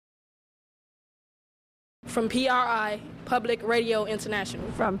From PRI, Public Radio International.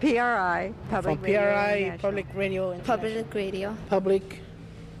 From PRI, Public From Radio PRI, International. Public Radio International. Public Radio. Public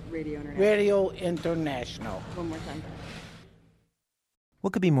Radio International. Radio International. One more time.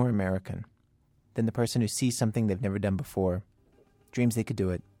 What could be more American than the person who sees something they've never done before, dreams they could do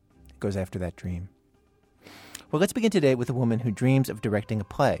it, goes after that dream? Well, let's begin today with a woman who dreams of directing a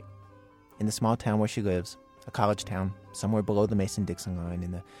play in the small town where she lives, a college town somewhere below the Mason-Dixon line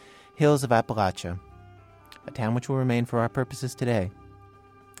in the hills of Appalachia, a town which will remain for our purposes today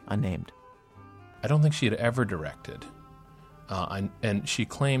unnamed. I don't think she had ever directed, and she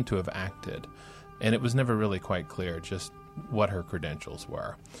claimed to have acted, and it was never really quite clear just what her credentials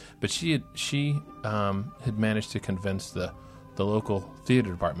were. But she had managed to convince the local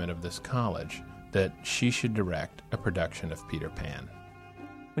theater department of this college that she should direct a production of Peter Pan.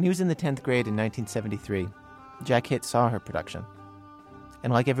 When he was in the 10th grade in 1973, Jack Hitt saw her production.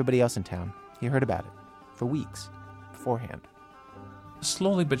 And like everybody else in town, he heard about it for weeks beforehand.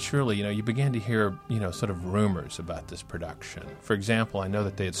 Slowly but surely, you began to hear, sort of rumors about this production. For example, I know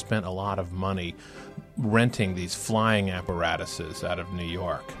that they had spent a lot of money renting these flying apparatuses out of New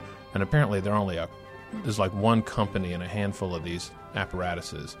York. And apparently there's like one company and a handful of these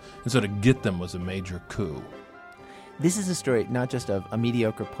apparatuses. And so to get them was a major coup. This is a story not just of a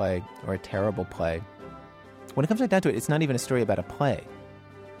mediocre play or a terrible play. When it comes right down to it, it's not even a story about a play.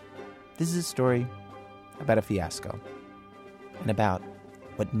 This is a story about a fiasco and about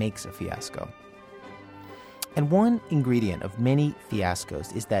what makes a fiasco. And one ingredient of many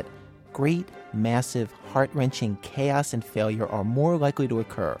fiascos is that great, massive, heart-wrenching chaos and failure are more likely to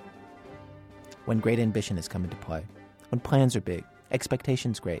occur when great ambition has come into play, when plans are big,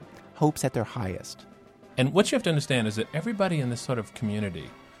 expectations great, hopes at their highest. And what you have to understand is that everybody in this sort of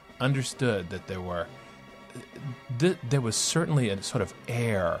community understood that there was certainly a sort of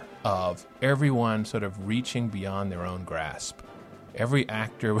air of everyone sort of reaching beyond their own grasp. Every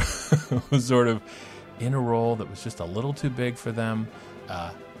actor was sort of in a role that was just a little too big for them.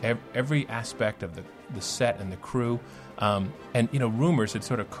 Every aspect of the set and the crew. And rumors had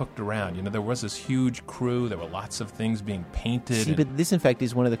sort of cooked around. There was this huge crew. There were lots of things being painted. See, but this, in fact,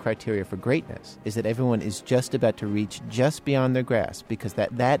 is one of the criteria for greatness, is that everyone is just about to reach just beyond their grasp, because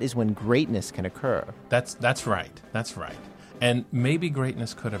that is when greatness can occur. That's right. That's right. And maybe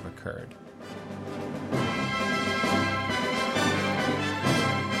greatness could have occurred.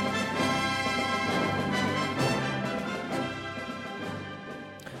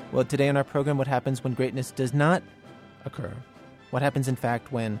 Well, today on our program, what happens when greatness does not occur? What happens, in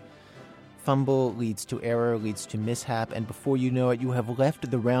fact, when fumble leads to error, leads to mishap, and before you know it, you have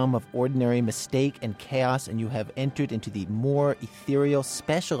left the realm of ordinary mistake and chaos, and you have entered into the more ethereal,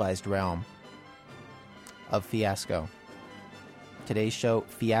 specialized realm of fiasco. Today's show,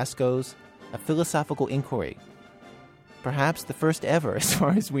 Fiascos, a philosophical inquiry, perhaps the first ever, as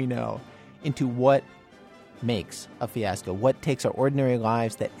far as we know, into what makes a fiasco, what takes our ordinary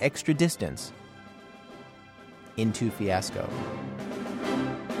lives that extra distance into fiasco.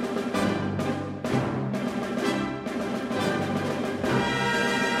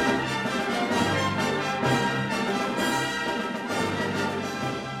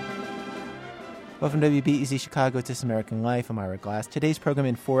 Well, from WBEZ Chicago, it's This American Life. I'm Ira Glass. Today's program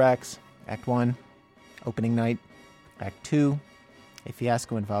in 4 acts. Act 1, opening night. Act 2, a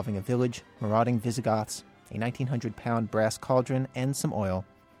fiasco involving a village, marauding Visigoths, a 1,900-pound brass cauldron, and some oil.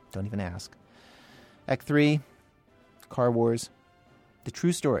 Don't even ask. Act 3, Car Wars, the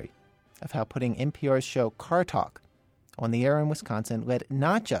true story of how putting NPR's show Car Talk on the air in Wisconsin led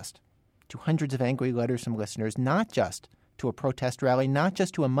not just to hundreds of angry letters from listeners, not just to a protest rally, not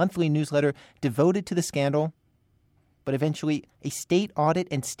just to a monthly newsletter devoted to the scandal, but eventually a state audit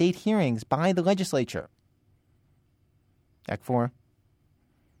and state hearings by the legislature. Act 4,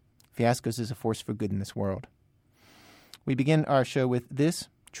 Fiascos is a force for good in this world. We begin our show with this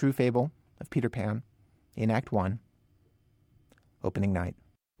true fable of Peter Pan in Act 1, opening night.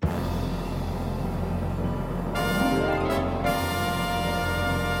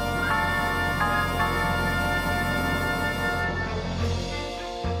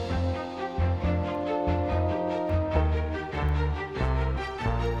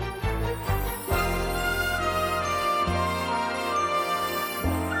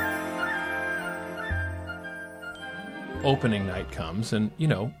 Opening night comes, and,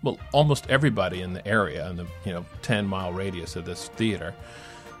 almost everybody in the area, in the, 10-mile radius of this theater,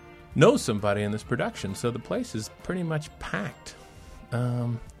 knows somebody in this production, so the place is pretty much packed.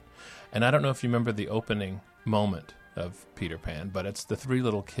 And I don't know if you remember the opening moment of Peter Pan, but it's the 3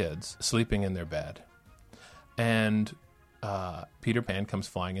 little kids sleeping in their bed. And Peter Pan comes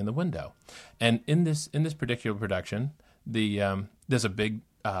flying in the window. And in this particular production, there's a big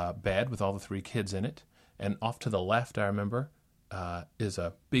bed with all the three kids in it. And off to the left, I remember, is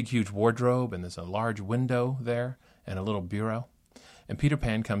a big, huge wardrobe, and there's a large window there and a little bureau. And Peter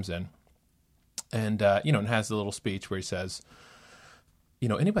Pan comes in and, and has the little speech where he says,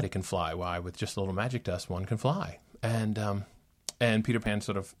 anybody can fly. Why, with just a little magic dust, one can fly. And Peter Pan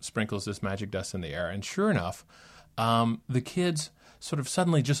sort of sprinkles this magic dust in the air. And sure enough, the kids sort of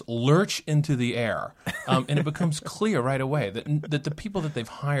suddenly just lurch into the air. And it becomes clear right away that the people that they've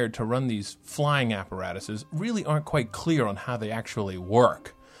hired to run these flying apparatuses really aren't quite clear on how they actually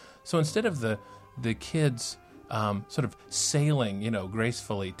work. So instead of the kids sort of sailing,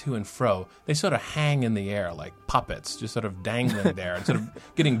 gracefully to and fro, they sort of hang in the air like puppets, just sort of dangling there and sort of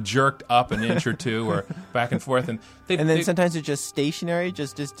getting jerked up an inch or two or back and forth. And then sometimes they're just stationary,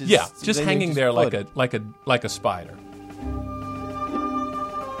 just hanging there like a spider.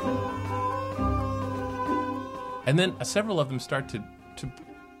 And then several of them start to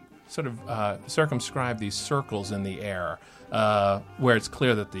sort of circumscribe these circles in the air, where it's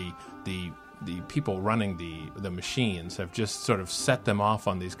clear that the people running the machines have just sort of set them off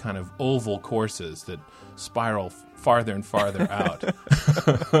on these kind of oval courses that spiral farther and farther out.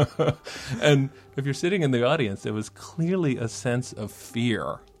 And if you're sitting in the audience, there was clearly a sense of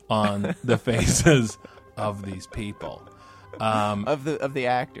fear on the faces of these people. Of the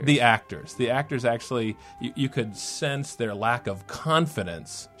actors. The actors actually, you could sense their lack of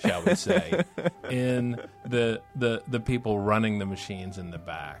confidence, shall we say, in the people running the machines in the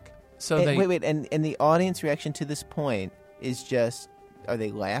back. So wait, and the audience reaction to this point is just, are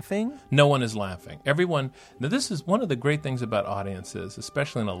they laughing? No one is laughing. Everyone. Now, this is one of the great things about audiences,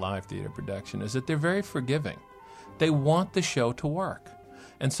 especially in a live theater production, is that they're very forgiving. They want the show to work,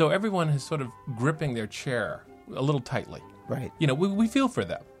 and so everyone is sort of gripping their chair a little tightly. Right. We feel for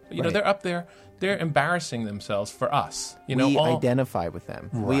them. Right. They're up there. They're embarrassing themselves for us. We identify with them.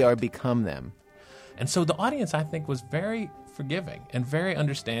 Right. We are become them. And so the audience, I think, was very forgiving and very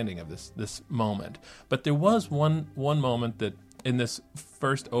understanding of this moment. But there was one moment that in this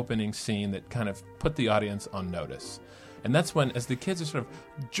first opening scene that kind of put the audience on notice. And that's when, as the kids are sort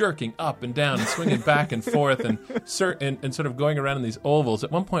of jerking up and down and swinging back and forth and sort of going around in these ovals,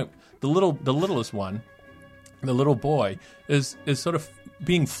 at one point, the littlest one, the little boy, is sort of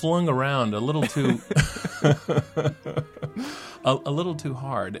being flung around a little too a little too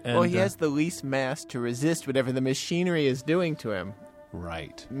hard. And, well, he has the least mass to resist whatever the machinery is doing to him.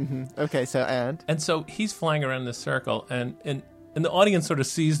 Right. Mm-hmm. Okay, and so he's flying around this circle, and the audience sort of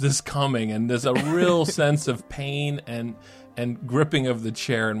sees this coming, and there's a real sense of pain and gripping of the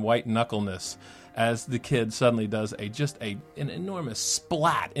chair and white knuckleness as the kid suddenly does an enormous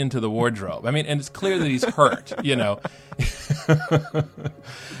splat into the wardrobe. I mean, and it's clear that he's hurt,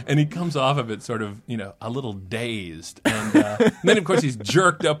 and he comes off of it sort of, a little dazed. And then, of course, he's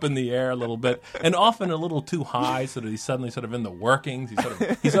jerked up in the air a little bit, and often a little too high, so that he's suddenly sort of in the workings.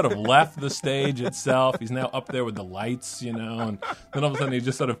 He sort of left the stage itself. He's now up there with the lights, and then all of a sudden he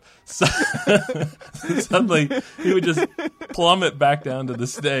just sort of suddenly he would just plummet back down to the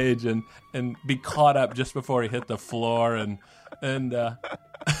stage and be caught up just before he hit the floor, and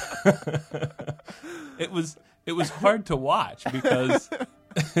it was hard to watch because,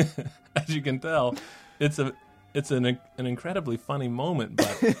 as you can tell, it's an incredibly funny moment,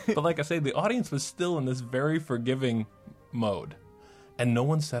 but like I say, the audience was still in this very forgiving mode, and no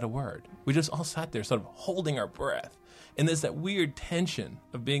one said a word. We just all sat there, sort of holding our breath, and there's that weird tension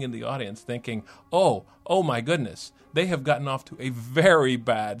of being in the audience, thinking, "Oh my goodness, they have gotten off to a very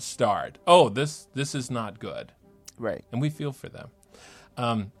bad start. Oh, this is not good." Right. And we feel for them.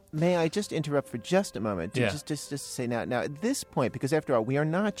 May I just interrupt for just a moment? Yeah. Just to say now at this point, because after all, we are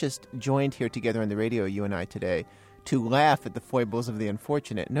not just joined here together on the radio, you and I today, to laugh at the foibles of the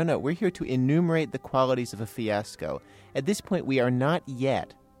unfortunate. No, we're here to enumerate the qualities of a fiasco. At this point, we are not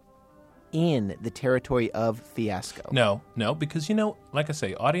yet in the territory of fiasco. No, because, like I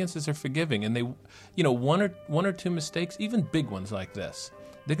say, audiences are forgiving, and they, one or two mistakes, even big ones like this,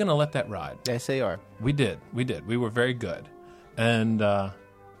 they're going to let that ride. Yes, they are. We did. We were very good. And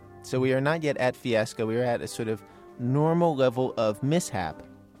so we are not yet at fiasco. We are at a sort of normal level of mishap.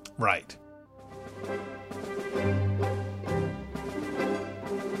 Right.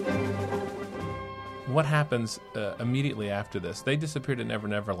 What happens immediately after this? They disappear to Never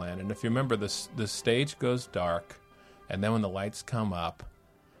Never Land, and if you remember, the stage goes dark, and then when the lights come up,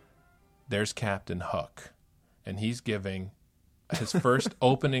 there's Captain Hook, and he's giving his first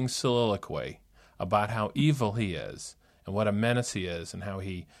opening soliloquy about how evil he is, and what a menace he is, and how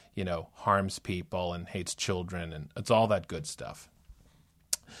he, harms people and hates children, and it's all that good stuff.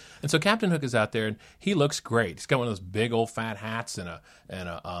 And so Captain Hook is out there, and he looks great. He's got one of those big old fat hats and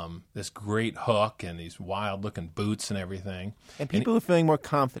this great hook and these wild looking boots and everything. And people are feeling more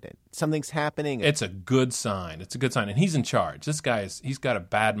confident. Something's happening. It's a good sign. It's a good sign. And he's in charge. This guy he's got a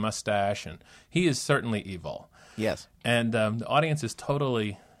bad mustache, and he is certainly evil. Yes. And the audience is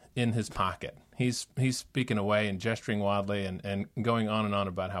totally in his pocket. He's speaking away and gesturing wildly and going on and on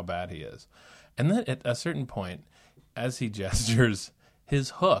about how bad he is. And then at a certain point, as he gestures, his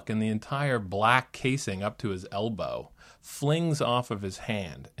hook and the entire black casing up to his elbow flings off of his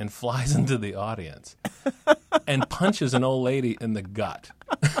hand and flies into the audience and punches an old lady in the gut.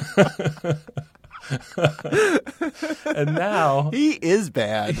 And now he is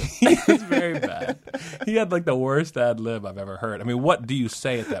bad. He is very bad. He had like the worst ad lib I've ever heard. I mean, what do you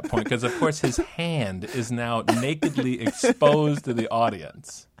say at that point? Because of course his hand is now nakedly exposed to the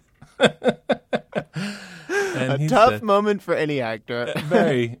audience. And a tough moment for any actor.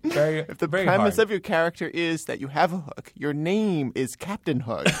 Very, very. If the very premise hard. of your character is that you have a hook, your name is Captain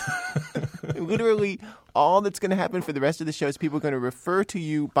Hook. Literally, all that's going to happen for the rest of the show is people are going to refer to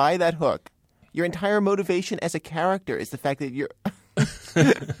you by that hook. Your entire motivation as a character is the fact that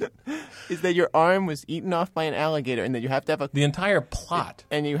is that your arm was eaten off by an alligator, and that you have to have the entire plot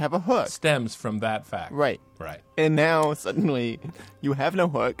and you have a hook stems from that fact. Right. Right. And now suddenly you have no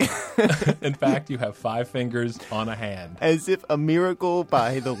hook. In fact, you have 5 fingers on a hand. As if a miracle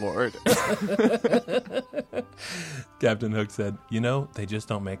by the Lord. Captain Hook said, they just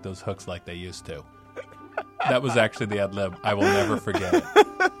don't make those hooks like they used to. That was actually the ad lib. I will never forget it.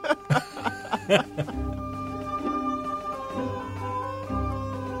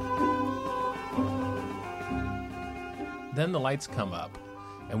 Then the lights come up,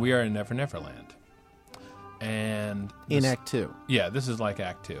 and we are in Never Never Land. And in Act 2. Yeah, this is like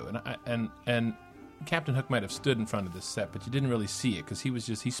Act 2. And Captain Hook might have stood in front of this set, but you didn't really see it because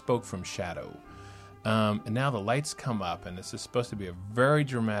he spoke from shadow. And now the lights come up, and this is supposed to be a very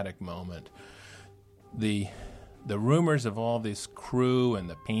dramatic moment. The rumors of all this crew and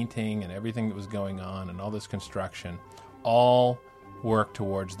the painting and everything that was going on and all this construction all work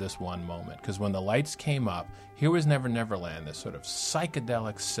towards this one moment. Because when the lights came up, here was Never Never Land, this sort of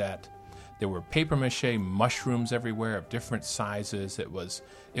psychedelic set. There were papier-mâché mushrooms everywhere of different sizes. It was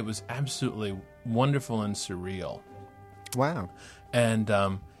absolutely wonderful and surreal. Wow. And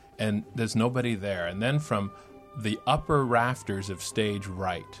there's nobody there. And then from the upper rafters of stage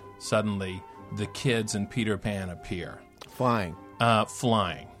right, suddenly the kids and Peter Pan appear. Flying.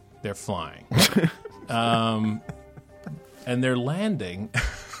 Flying. They're flying. And their landing...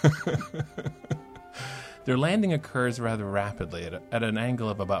 Their landing occurs rather rapidly at an angle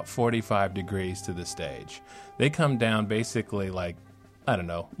of about 45 degrees to the stage. They come down basically like,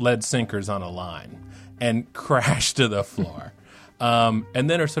 lead sinkers on a line and crash to the floor. And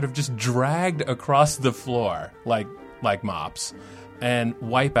then are sort of just dragged across the floor like mops and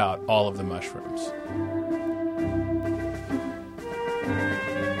wipe out all of the mushrooms.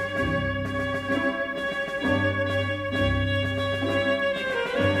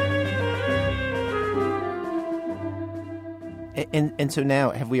 And so now,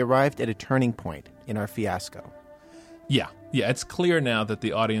 have we arrived at a turning point in our fiasco? Yeah, it's clear now that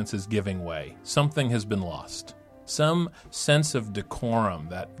the audience is giving way. Something has been lost. Some sense of decorum,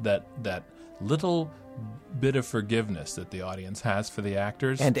 that little bit of forgiveness that the audience has for the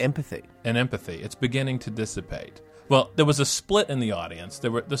actors. And empathy. It's beginning to dissipate. Well, there was a split in the audience.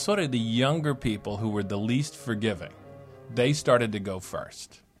 There were the younger people who were the least forgiving. They started to go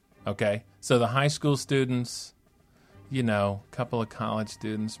first. Okay? So the high school students... a couple of college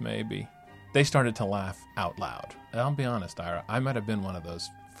students maybe, they started to laugh out loud. And I'll be honest, Ira, I might have been one of those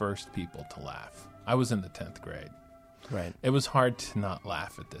first people to laugh. I was in the 10th grade. Right. It was hard to not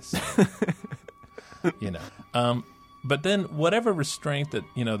laugh at this scene. But then whatever restraint that,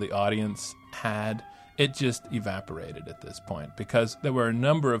 the audience had, it just evaporated at this point because there were a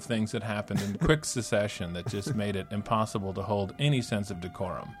number of things that happened in quick succession that just made it impossible to hold any sense of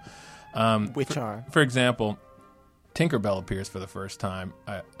decorum. Which are? For example... Tinkerbell appears for the first time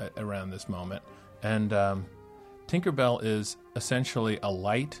around this moment. And Tinkerbell is essentially a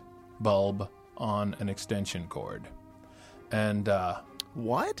light bulb on an extension cord. And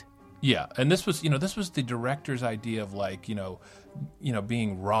what? Yeah, and this was the director's idea of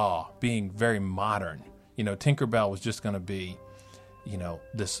being raw, being very modern. Tinkerbell was just going to be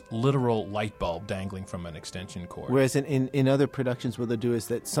this literal light bulb dangling from an extension cord. Whereas in other productions, what they'll do is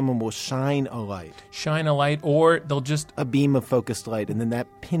that someone will shine a light. Or they'll just... a beam of focused light, and then that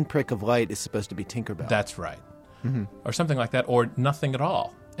pinprick of light is supposed to be Tinkerbell. That's right. or something like that, or nothing at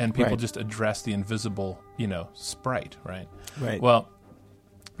all. And people Right. just address the invisible, sprite, right? Right. Well,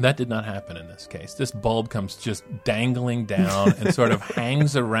 that did not happen in this case. This bulb comes just dangling down and sort of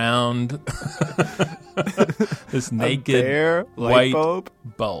hangs around this naked bare light white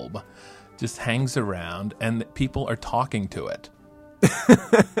bulb? just hangs around, and people are talking to it.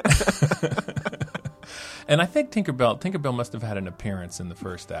 And I think Tinkerbell must have had an appearance in the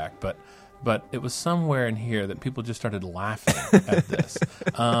first act, but it was somewhere in here that people just started laughing at this.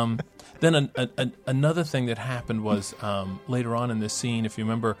 Then another thing that happened was later on in this scene, if you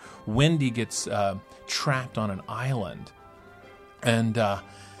remember, Wendy gets trapped on an island, and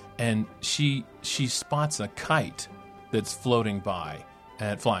she spots a kite that's flying by,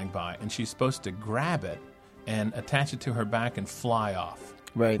 and she's supposed to grab it and attach it to her back and fly off.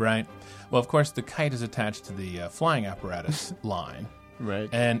 Right. Right. Well, of course, the kite is attached to the flying apparatus line. Right.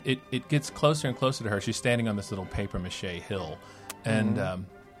 And it gets closer and closer to her. She's standing on this little papier-mâché hill. And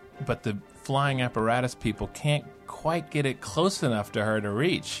but the flying apparatus people can't quite get it close enough to her to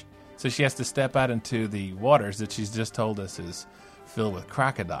reach. So she has to step out into the waters that she's just told us is filled with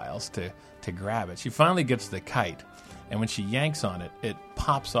crocodiles to grab it. She finally gets the kite. And when she yanks on it, it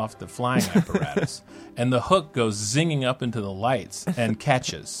pops off the flying apparatus. And the hook goes zinging up into the lights and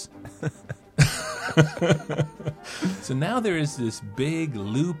catches. So now there is this big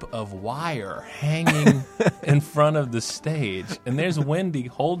loop of wire hanging in front of the stage. And there's Wendy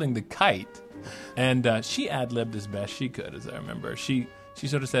holding the kite. And she ad-libbed as best she could, as I remember. She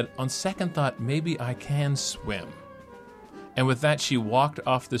sort of said, on second thought, maybe I can swim. And with that, she walked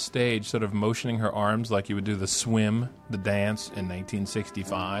off the stage, sort of motioning her arms like you would do the swim, the dance in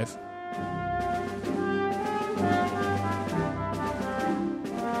 1965.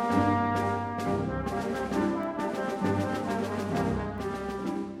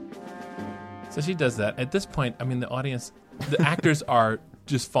 So she does that. At this point, I mean, the audience, the actors are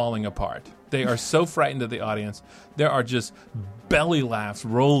just falling apart. They are so frightened of the audience. There are just belly laughs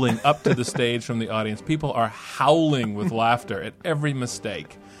rolling up to the stage from the audience. People are howling with laughter at every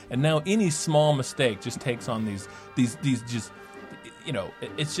mistake. And now any small mistake just takes on these just,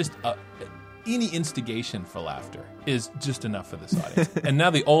 it's just any instigation for laughter is just enough for this audience. And now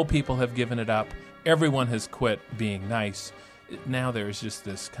the old people have given it up. Everyone has quit being nice. Now there's just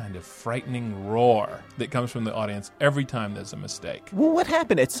this kind of frightening roar that comes from the audience every time there's a mistake. Well, what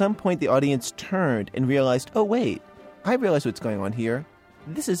happened? At some point, the audience turned and realized, oh, wait, I realize what's going on here.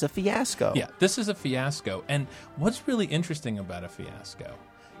 This is a fiasco. Yeah, this is a fiasco. And what's really interesting about a fiasco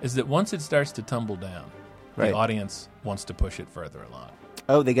is that once it starts to tumble down, the audience wants to push it further along.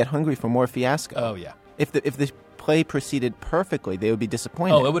 Oh, they get hungry for more fiasco. Oh, yeah. If the play proceeded perfectly, they would be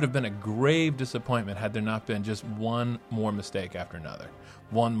disappointed. Oh, it would have been a grave disappointment had there not been just one more mistake after another,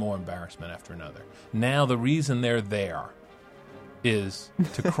 one more embarrassment after another. Now the reason they're there is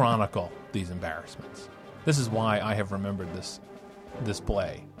to chronicle these embarrassments. This is why I have remembered this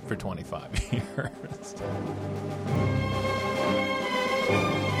play for 25 years.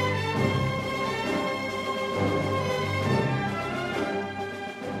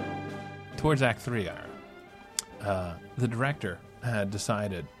 Towards Act 3, the director had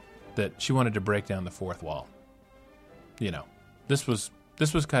decided that she wanted to break down the fourth wall. You know, this was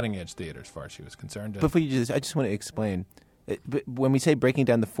cutting edge theater as far as she was concerned. Before you do this, I just want to explain. When we say breaking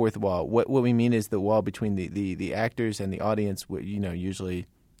down the fourth wall, what we mean is the wall between the actors and the audience. Usually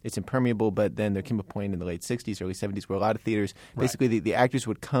it's impermeable, but then there came a point in the late 60s, early 70s where a lot of theaters, basically the actors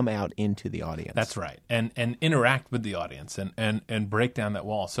would come out into the audience. That's right, and interact with the audience and break down that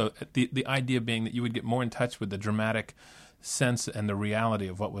wall. So the idea being that you would get more in touch with the dramatic sense and the reality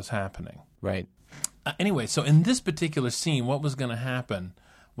of what was happening. Right. Anyway, so in this particular scene, what was going to happen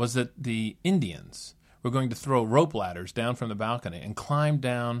was that the Indians were going to throw rope ladders down from the balcony and climb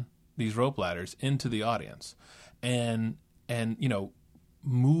down these rope ladders into the audience and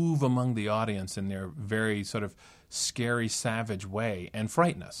move among the audience in their very sort of scary, savage way and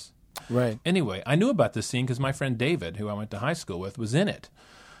frighten us. Right. Anyway, I knew about this scene because my friend David, who I went to high school with, was in it.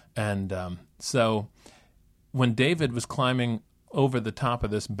 And so when David was climbing over the top of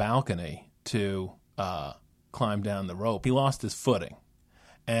this balcony to climb down the rope, he lost his footing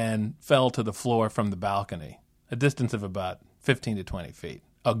and fell to the floor from the balcony, a distance of about 15 to 20 feet.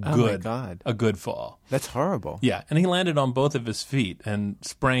 A good fall. That's horrible. Yeah, and he landed on both of his feet and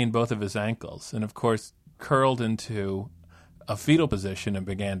sprained both of his ankles and, of course, curled into a fetal position and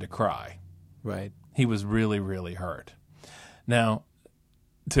began to cry. Right. He was really, really hurt. Now,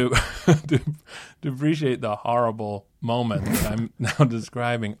 to appreciate the horrible moment that I'm now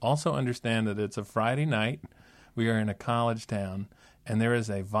describing, also understand that it's a Friday night. We are in a college town, and there is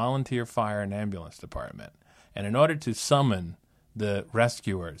a volunteer fire and ambulance department. And in order to summon the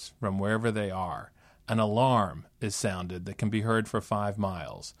rescuers from wherever they are, an alarm is sounded that can be heard for 5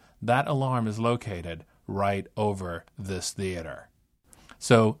 miles. That alarm is located right over this theater.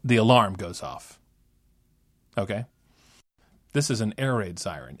 So the alarm goes off. Okay? This is an air raid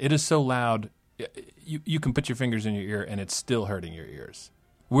siren. It is so loud, you can put your fingers in your ear and it's still hurting your ears.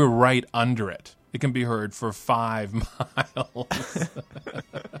 We're right under it. It can be heard for 5 miles.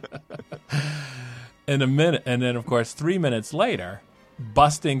 In a minute, and then, of course, 3 minutes later,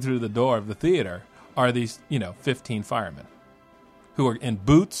 busting through the door of the theater are these, 15 firemen who are in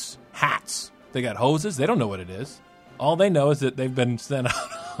boots, hats. They got hoses. They don't know what it is. All they know is that they've been sent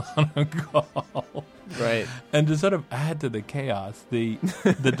out on a call. Right. And to sort of add to the chaos, the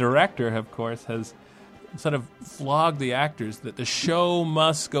director, of course, has sort of flogged the actors that the show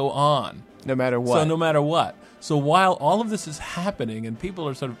must go on. No matter what. So no matter what. So while all of this is happening and people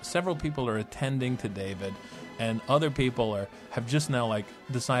are several people are attending to David and other people have just now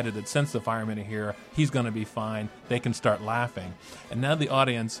decided that since the firemen are here, he's going to be fine. They can start laughing. And now the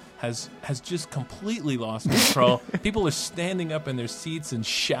audience has just completely lost control. People are standing up in their seats and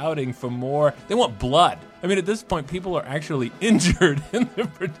shouting for more. They want blood. I mean, at this point, people are actually injured in the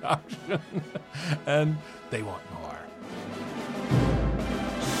production. And they want more.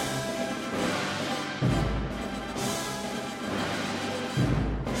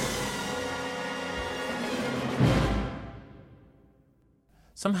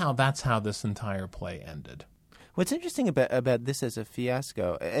 Somehow that's how this entire play ended. What's interesting about this as a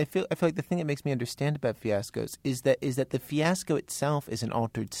fiasco, I feel like the thing that makes me understand about fiascos is that the fiasco itself is an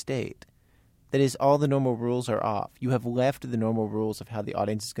altered state. That is, all the normal rules are off. You have left the normal rules of how the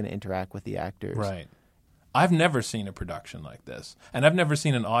audience is going to interact with the actors. Right. I've never seen a production like this, and I've never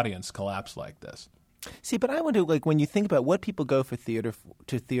seen an audience collapse like this. See, but I wonder, when you think about what people go to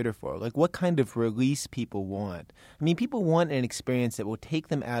theater for, what kind of release people want. I mean, people want an experience that will take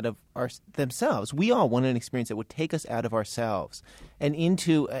them out of themselves. We all want an experience that will take us out of ourselves and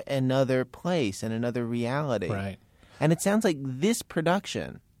into another place and another reality. Right. And it sounds like this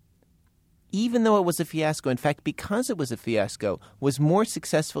production, even though it was a fiasco, in fact, because it was a fiasco, was more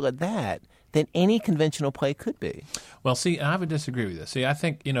successful at that than any conventional play could be. Well, see, I would disagree with this. See, I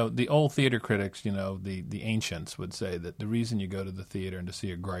think, the old theater critics, the ancients would say that the reason you go to the theater and to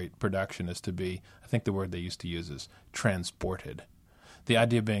see a great production is to be, I think the word they used to use is transported. The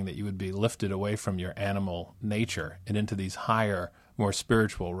idea being that you would be lifted away from your animal nature and into these higher, more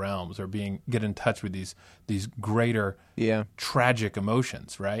spiritual realms, or get in touch with these greater tragic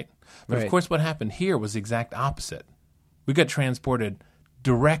emotions, right? But Right. Of course what happened here was the exact opposite. We got transported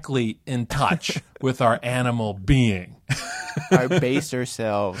directly in touch with our animal being. Our baser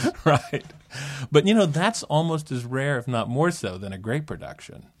selves. Right. But, that's almost as rare, if not more so, than a great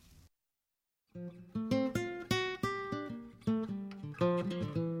production.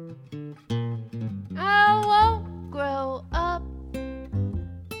 I won't grow up.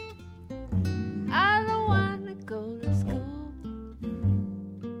 I don't want to go to school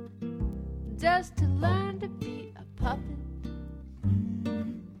just to learn to be a puppet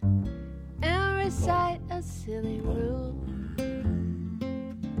and recite a silly rule.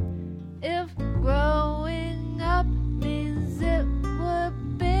 If growing up means it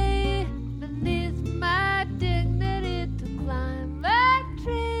would be beneath my dignity to climb a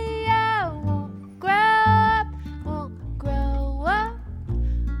tree, I won't grow up, won't grow up,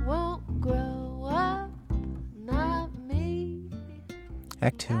 won't grow up, not me.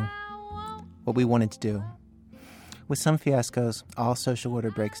 Act 2. What we wanted to do. With some fiascos, all social order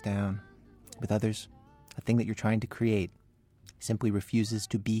breaks down. With others, a thing that you're trying to create simply refuses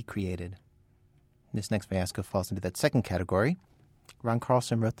to be created. This next fiasco falls into that second category. Ron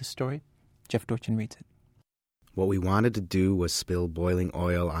Carlson wrote this story. Jeff Dorchin reads it. What we wanted to do was spill boiling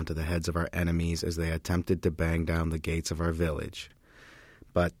oil onto the heads of our enemies as they attempted to bang down the gates of our village.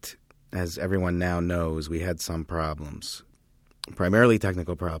 But, as everyone now knows, we had some problems. Primarily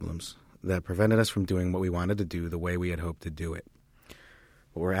technical problems that prevented us from doing what we wanted to do the way we had hoped to do it.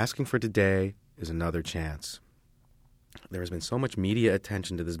 What we're asking for today is another chance. There has been so much media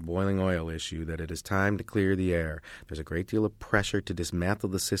attention to this boiling oil issue that it is time to clear the air. There's a great deal of pressure to dismantle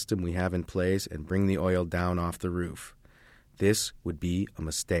the system we have in place and bring the oil down off the roof. This would be a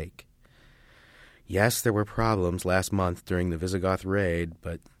mistake. Yes, there were problems last month during the Visigoth raid,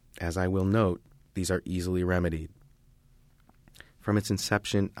 but as I will note, these are easily remedied. From its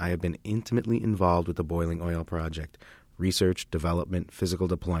inception, I have been intimately involved with the Boiling Oil Project, research, development, physical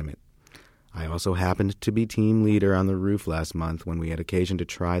deployment. I also happened to be team leader on the roof last month when we had occasion to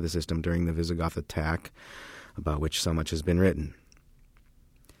try the system during the Visigoth attack, about which so much has been written.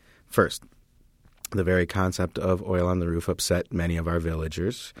 First, The very concept of oil on the roof upset many of our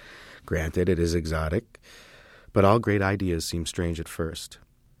villagers. Granted, it is exotic, but all great ideas seem strange at first.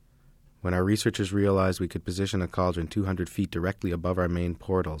 When our researchers realized we could position a cauldron 200 feet directly above our main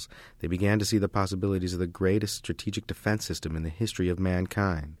portals, they began to see the possibilities of the greatest strategic defense system in the history of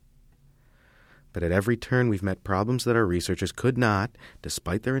mankind. But at every turn we've met problems that our researchers could not,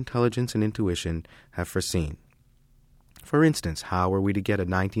 despite their intelligence and intuition, have foreseen. For instance, how were we to get a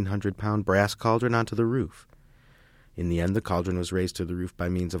 1,900-pound brass cauldron onto the roof? In the end, the cauldron was raised to the roof by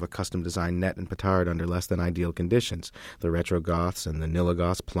means of a custom-designed net and petard under less than ideal conditions. The Retrogoths and the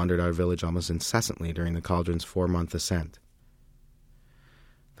Nilogoths plundered our village almost incessantly during the cauldron's 4-month ascent.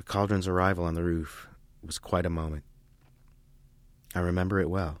 The cauldron's arrival on the roof was quite a moment. I remember it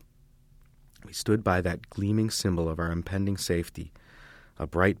well. We stood by that gleaming symbol of our impending safety, a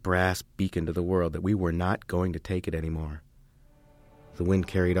bright brass beacon to the world that we were not going to take it anymore. The wind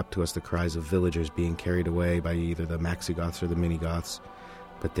carried up to us the cries of villagers being carried away by either the Maxigoths or the Minigoths,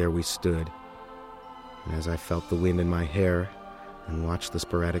 but there we stood, and as I felt the wind in my hair and watched the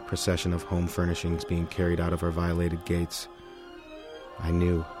sporadic procession of home furnishings being carried out of our violated gates, I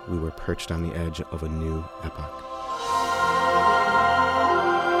knew we were perched on the edge of a new epoch.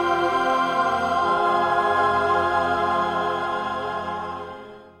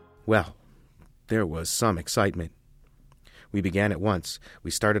 Well, there was some excitement. We began at once.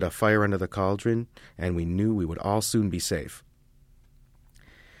 We started a fire under the cauldron, and we knew we would all soon be safe.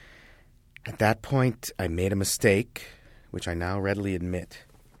 At that point, I made a mistake, which I now readily admit.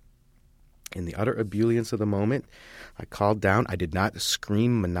 In the utter ebullience of the moment, I called down. I did not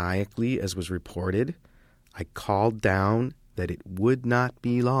scream maniacally, as was reported. I called down that it would not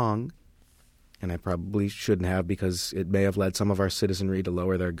be long, and I probably shouldn't have because it may have led some of our citizenry to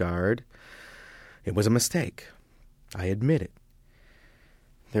lower their guard. It was a mistake. I admit it.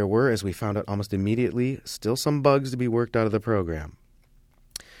 There were, as we found out almost immediately, still some bugs to be worked out of the program.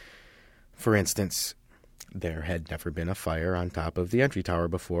 For instance, there had never been a fire on top of the entry tower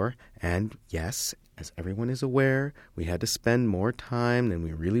before, and yes, as everyone is aware, we had to spend more time than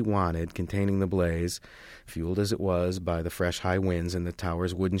we really wanted containing the blaze, fueled as it was by the fresh high winds and the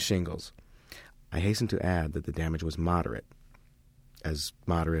tower's wooden shingles. I hasten to add that the damage was moderate as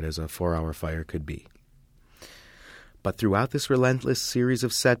a 4-hour fire could be. But throughout this relentless series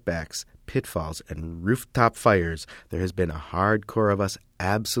of setbacks, pitfalls, and rooftop fires, there has been a hard core of us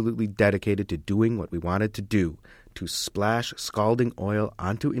absolutely dedicated to doing what we wanted to do, to splash scalding oil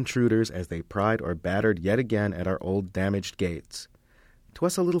onto intruders as they pried or battered yet again at our old damaged gates. To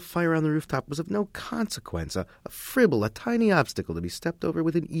us, a little fire on the rooftop was of no consequence, a fribble, a tiny obstacle to be stepped over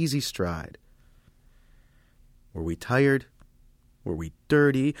with an easy stride. Were we tired? Were we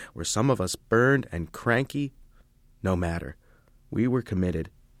dirty? Were some of us burned and cranky? No matter. We were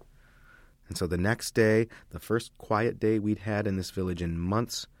committed. And so the next day, the first quiet day we'd had in this village in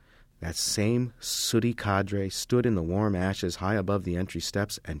months, that same sooty cadre stood in the warm ashes high above the entry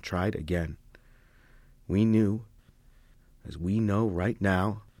steps and tried again. We knew, as we know right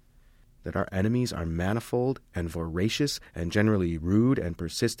now, that our enemies are manifold and voracious and generally rude and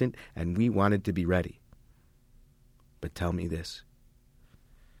persistent, and we wanted to be ready. But tell me this.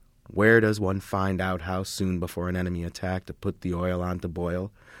 Where does one find out how soon before an enemy attack to put the oil on to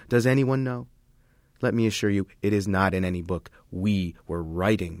boil? Does anyone know? Let me assure you, it is not in any book. We were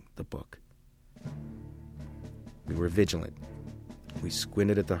writing the book. We were vigilant. We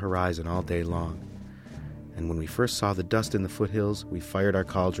squinted at the horizon all day long. And when we first saw the dust in the foothills, we fired our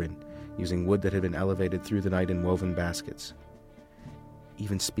cauldron, using wood that had been elevated through the night in woven baskets.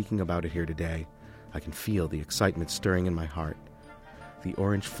 Even speaking about it here today, I can feel the excitement stirring in my heart. The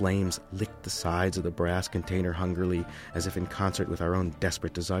orange flames licked the sides of the brass container hungrily, as if in concert with our own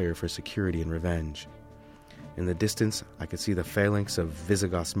desperate desire for security and revenge. In the distance, I could see the phalanx of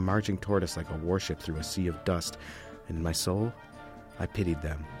Visigoths marching toward us like a warship through a sea of dust, and in my soul, I pitied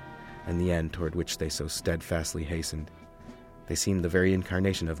them, and the end toward which they so steadfastly hastened. They seemed the very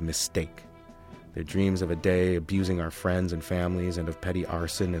incarnation of mistake. Their dreams of a day abusing our friends and families and of petty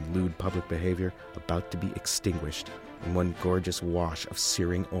arson and lewd public behavior about to be extinguished in one gorgeous wash of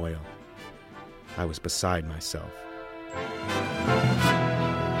searing oil. I was beside myself.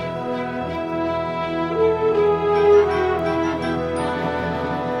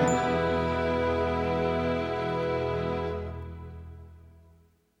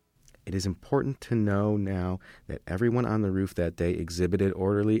 It is important to know now that everyone on the roof that day exhibited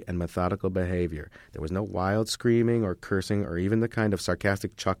orderly and methodical behavior. There was no wild screaming or cursing or even the kind of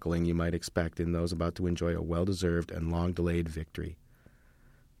sarcastic chuckling you might expect in those about to enjoy a well-deserved and long-delayed victory.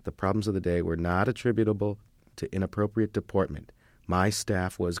 The problems of the day were not attributable to inappropriate deportment. My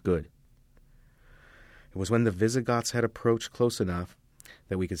staff was good. It was when the Visigoths had approached close enough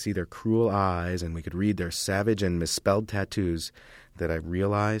that we could see their cruel eyes and we could read their savage and misspelled tattoos that I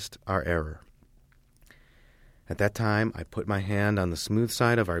realized our error. At that time, I put my hand on the smooth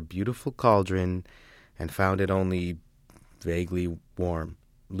side of our beautiful cauldron and found it only vaguely warm,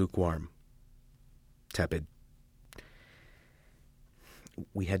 lukewarm, tepid.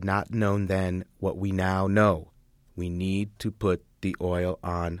 We had not known then what we now know. We need to put the oil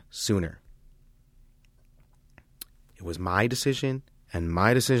on sooner. It was my decision, and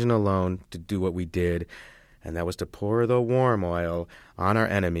my decision alone, to do what we did, and that was to pour the warm oil on our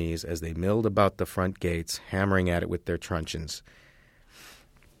enemies as they milled about the front gates, hammering at it with their truncheons.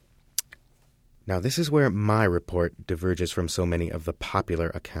 Now, this is where my report diverges from so many of the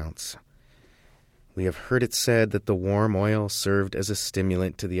popular accounts. We have heard it said that the warm oil served as a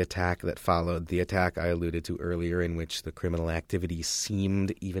stimulant to the attack that followed, the attack I alluded to earlier, in which the criminal activity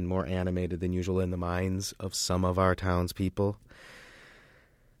seemed even more animated than usual in the minds of some of our townspeople.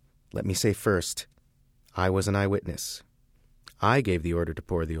 Let me say first, I was an eyewitness. I gave the order to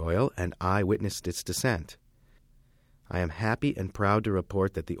pour the oil, and I witnessed its descent. I am happy and proud to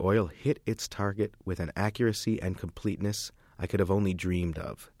report that the oil hit its target with an accuracy and completeness I could have only dreamed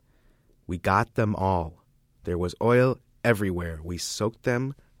of. We got them all. There was oil everywhere. We soaked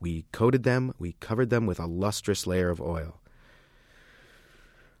them, we coated them, we covered them with a lustrous layer of oil.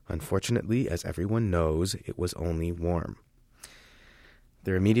 Unfortunately, as everyone knows, it was only warm.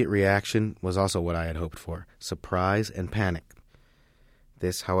 Their immediate reaction was also what I had hoped for, surprise and panic.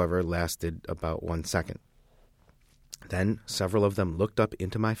 This, however, lasted about 1 second. Then several of them looked up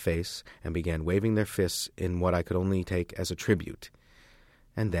into my face and began waving their fists in what I could only take as a tribute.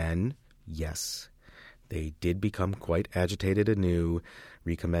 And then, yes, they did become quite agitated anew,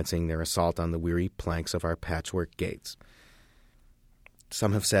 recommencing their assault on the weary planks of our patchwork gates.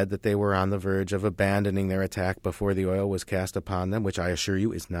 Some have said that they were on the verge of abandoning their attack before the oil was cast upon them, which I assure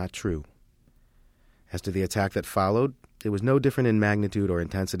you is not true. As to the attack that followed, it was no different in magnitude or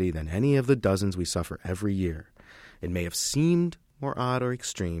intensity than any of the dozens we suffer every year. It may have seemed more odd or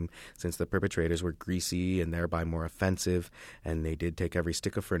extreme, since the perpetrators were greasy and thereby more offensive, and they did take every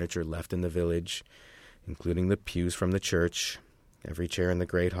stick of furniture left in the village, including the pews from the church, every chair in the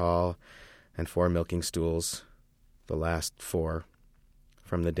great hall, and 4 milking stools, the last 4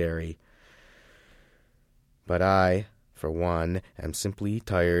 from the dairy. But I, for one, am simply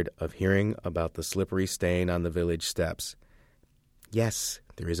tired of hearing about the slippery stain on the village steps. Yes,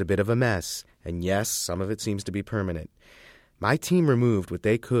 there is a bit of a mess, and yes, some of it seems to be permanent. My team removed what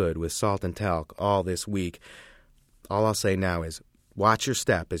they could with salt and talc all this week. All I'll say now is, watch your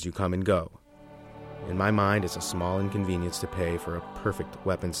step as you come and go. In my mind, it's a small inconvenience to pay for a perfect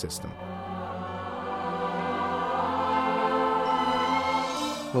weapon system.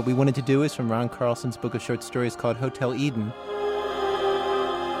 What we wanted to do is from Ron Carlson's book of short stories called Hotel Eden.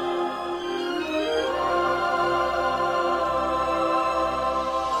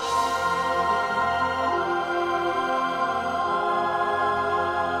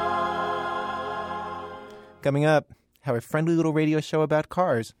 Coming up, how a friendly little radio show about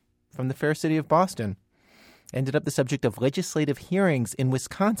cars from the fair city of Boston ended up the subject of legislative hearings in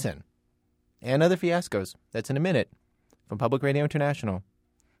Wisconsin. And other fiascos. That's in a minute. From Public Radio International,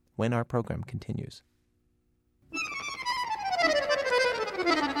 when our program continues.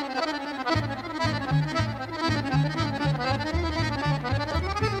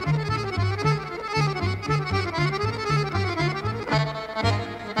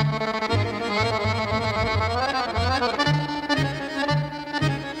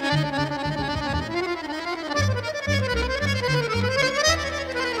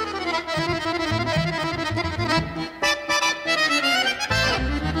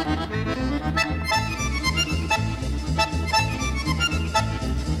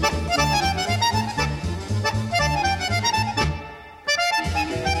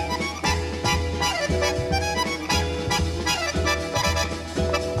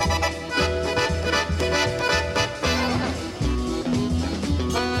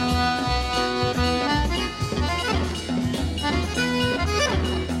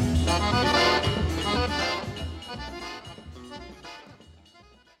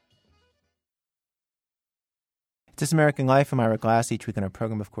 This American Life. I'm Ira Glass. Each week on our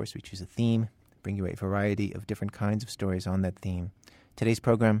program, of course, we choose a theme, bring you a variety of different kinds of stories on that theme. Today's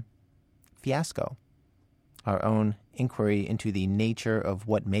program, Fiasco, our own inquiry into the nature of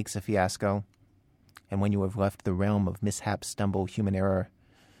what makes a fiasco, and when you have left the realm of mishap, stumble, human error,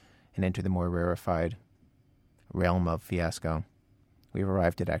 and enter the more rarefied realm of fiasco. We've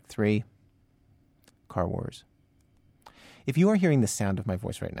arrived at Act 3, Car Wars. If you are hearing the sound of my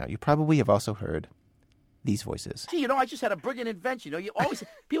voice right now, you probably have also heard these voices. Gee, I just had a brilliant invention. You always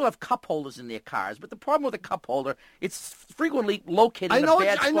people have cup holders in their cars, but the problem with a cup holder, it's frequently located in a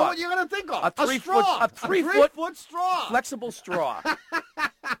bad spot. I know what you're going to think of. A three-foot straw. Flexible straw.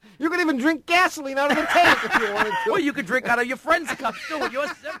 You could even drink gasoline out of the tank if you wanted to. Well, you could drink out of your friend's cup, too.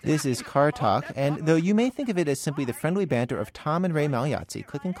 This is Car Talk, and though you may think of it as simply the friendly banter of Tom and Ray Magliozzi,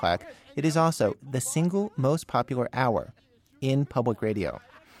 click and clack, it is also the single most popular hour in public radio.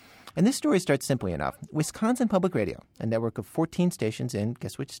 And this story starts simply enough. Wisconsin Public Radio, a network of 14 stations in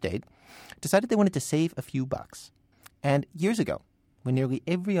guess which state, decided they wanted to save a few bucks. And years ago, when nearly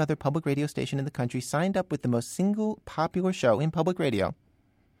every other public radio station in the country signed up with the most single popular show in public radio,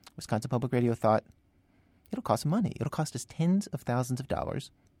 Wisconsin Public Radio thought, it'll cost money. It'll cost us tens of thousands of dollars.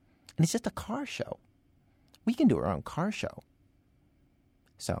 And it's just a car show. We can do our own car show.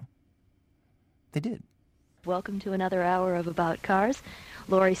 So, they did. Welcome to another hour of About Cars.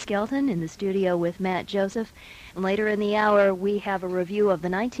 Lori Skelton in the studio with Matt Joseph. And later in the hour, we have a review of the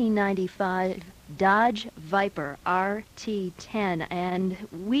 1995 Dodge Viper RT10. And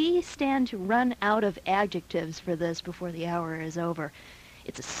we stand to run out of adjectives for this before the hour is over.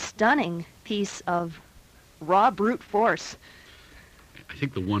 It's a stunning piece of raw brute force. I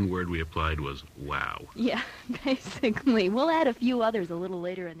think the one word we applied was wow. Yeah, basically. We'll add a few others a little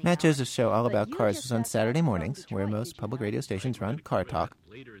later in the Matt hour. Joseph's show All About Cars was on Saturday mornings, where most public radio stations run Car Talk,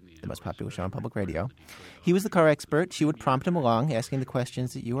 the most popular show on public radio. He was the car expert. She would prompt him along, asking the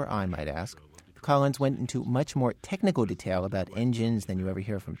questions that you or I might ask. The call-ins went into much more technical detail about engines than you ever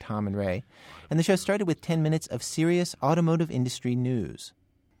hear from Tom and Ray. And the show started with 10 minutes of serious automotive industry news.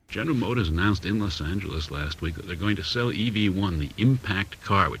 General Motors announced in Los Angeles last week that they're going to sell EV1, the impact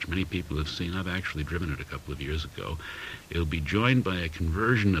car, which many people have seen. I've actually driven it a couple of years ago. It'll be joined by a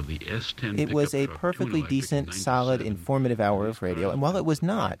conversion of the S10 It was a perfectly decent, solid, informative hour of radio, and while it was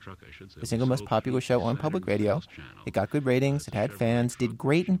not the single most popular show on public radio, it got good ratings, it had fans, did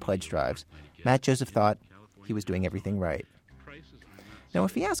great in pledge drives. Matt Joseph thought he was doing everything right. Now, a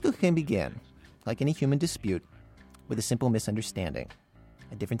fiasco can begin, like any human dispute, with a simple misunderstanding.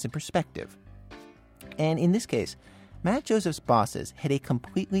 A difference in perspective. And in this case, Matt Joseph's bosses had a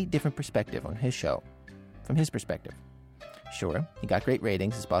completely different perspective on his show, from his perspective. Sure, he got great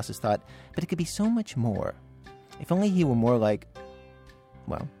ratings, his bosses thought, but it could be so much more. If only he were more like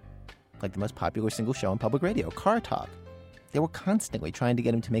the most popular single show on public radio, Car Talk. They were constantly trying to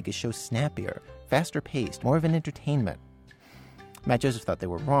get him to make his show snappier, faster paced, more of an entertainment. Matt Joseph thought they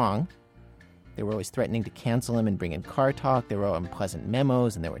were wrong. They were always threatening to cancel him and bring in Car Talk. There were unpleasant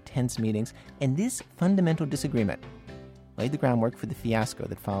memos, and there were tense meetings. And this fundamental disagreement laid the groundwork for the fiasco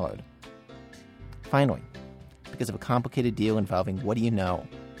that followed. Finally, because of a complicated deal involving What Do You Know?,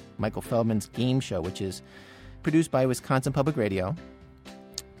 Michael Feldman's game show, which is produced by Wisconsin Public Radio,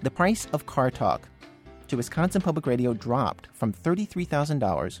 the price of Car Talk to Wisconsin Public Radio dropped from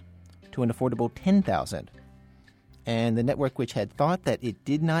 $33,000 to an affordable $10,000. And the network, which had thought that it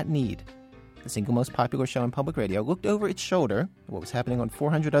did not need the single most popular show in public radio, looked over its shoulder at what was happening on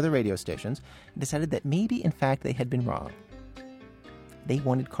 400 other radio stations and decided that maybe, in fact, they had been wrong. They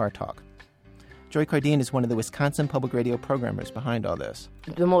wanted Car Talk. Joy Cardine is one of the Wisconsin Public Radio programmers behind all this.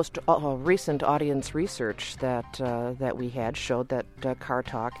 The most recent audience research that we had showed that Car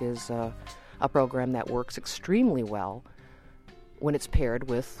Talk is a program that works extremely well when it's paired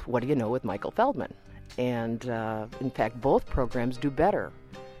with What Do You Know with Michael Feldman. And, in fact, both programs do better.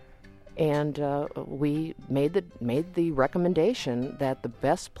 And we made the recommendation that the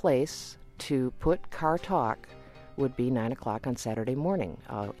best place to put Car Talk would be 9 o'clock on Saturday morning,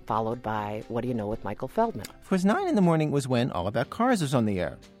 followed by What Do You Know with Michael Feldman. Of course, 9 in the morning was when All About Cars was on the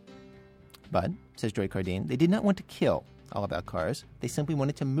air. But, says Joy Cardine, they did not want to kill All About Cars. They simply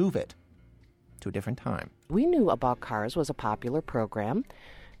wanted to move it to a different time. We knew About Cars was a popular program.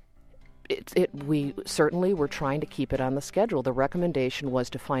 We certainly were trying to keep it on the schedule. The recommendation was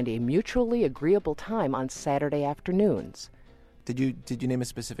to find a mutually agreeable time on Saturday afternoons. Did you name a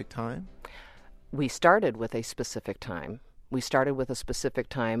specific time? We started with a specific time. We started with a specific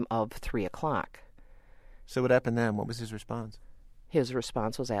time of 3 o'clock. So what happened then? What was his response? His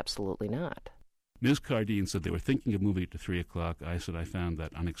response was absolutely not. Ms. Cardine said they were thinking of moving it to 3 o'clock. I said I found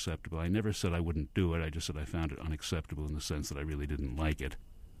that unacceptable. I never said I wouldn't do it. I just said I found it unacceptable in the sense that I really didn't like it.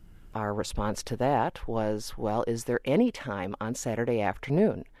 Our response to that was, well, is there any time on Saturday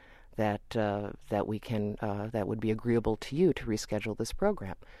afternoon that we can that would be agreeable to you to reschedule this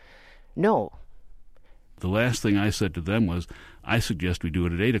program? No. The last thing I said to them was, I suggest we do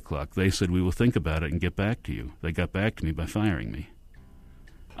it at 8 o'clock. They said, we will think about it and get back to you. They got back to me by firing me.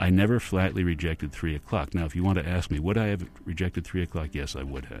 I never flatly rejected 3 o'clock. Now, if you want to ask me, would I have rejected 3 o'clock? Yes, I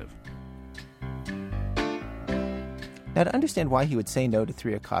would have. Now, to understand why he would say no to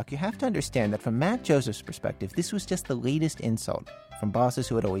 3 o'clock, you have to understand that from Matt Joseph's perspective, this was just the latest insult from bosses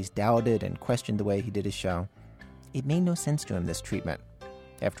who had always doubted and questioned the way he did his show. It made no sense to him, this treatment.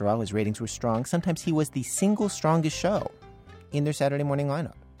 After all, his ratings were strong. Sometimes he was the single strongest show in their Saturday morning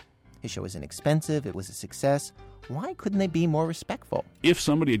lineup. His show was inexpensive. It was a success. Why couldn't they be more respectful? If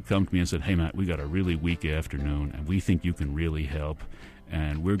somebody had come to me and said, hey, Matt, we got a really weak afternoon, and we think you can really help,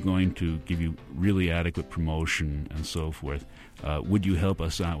 and we're going to give you really adequate promotion and so forth, would you help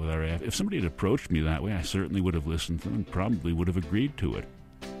us out with our app? If somebody had approached me that way, I certainly would have listened to them and probably would have agreed to it.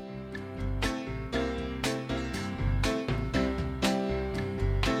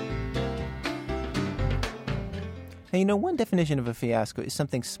 Now, one definition of a fiasco is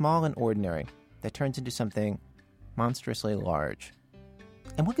something small and ordinary that turns into something monstrously large.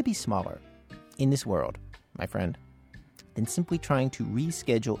 And what could be smaller in this world, my friend, than simply trying to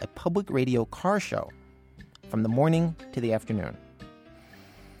reschedule a public radio car show from the morning to the afternoon?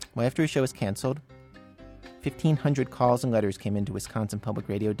 Well, after his show was canceled, 1,500 calls and letters came into Wisconsin Public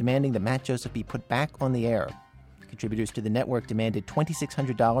Radio demanding that Matt Joseph be put back on the air. Contributors to the network demanded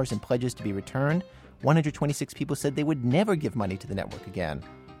 $2,600 in pledges to be returned. 126 people said they would never give money to the network again.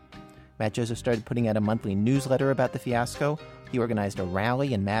 Matt Joseph started putting out a monthly newsletter about the fiasco. He organized a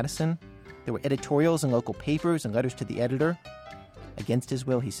rally in Madison. There were editorials in local papers and letters to the editor. Against his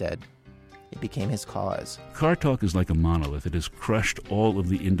will, he said, it became his cause. Car Talk is like a monolith. It has crushed all of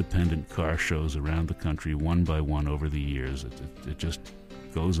the independent car shows around the country one by one over the years. It just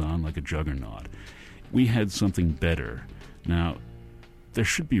goes on like a juggernaut. We had something better. Now, there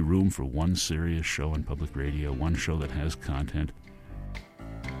should be room for one serious show on public radio, one show that has content.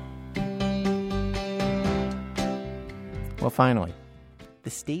 Well, finally, the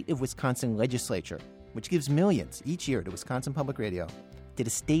state of Wisconsin legislature, which gives millions each year to Wisconsin Public Radio, did a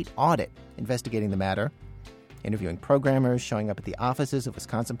state audit investigating the matter, interviewing programmers, showing up at the offices of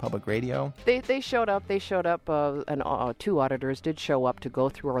Wisconsin Public Radio. They showed up. And 2 auditors did show up to go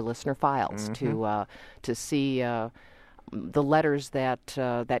through our listener files to see the letters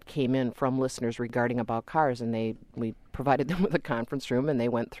that came in from listeners regarding about cars, and we provided them with a conference room, and they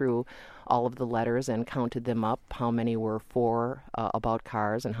went through all of the letters and counted them up, how many were for about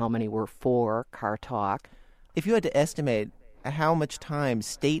cars and how many were for Car Talk. If you had to estimate how much time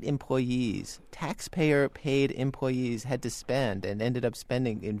state employees, taxpayer-paid employees, had to spend and ended up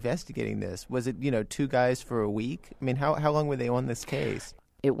spending investigating this, was it 2 guys for a week? I mean, how long were they on this case?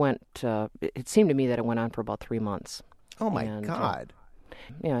 It went. It seemed to me that it went on for about 3 months. Oh, my God.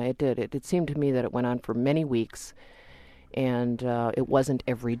 Yeah, it did. It seemed to me that it went on for many weeks, and it wasn't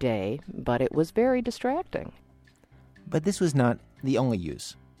every day, but it was very distracting. But this was not the only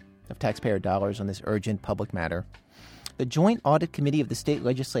use of taxpayer dollars on this urgent public matter. The Joint Audit Committee of the state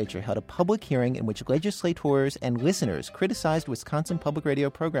legislature held a public hearing in which legislators and listeners criticized Wisconsin Public Radio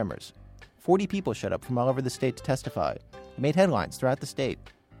programmers. 40 people showed up from all over the state to testify. It made headlines throughout the state.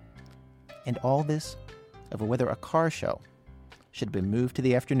 And all this over whether a car show should have been moved to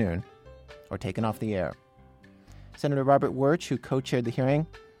the afternoon or taken off the air. Senator Robert Wirch, who co-chaired the hearing,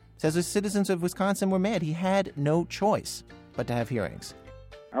 says the citizens of Wisconsin were mad. He had no choice but to have hearings.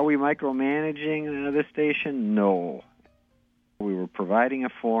 Are we micromanaging this station? No. We were providing a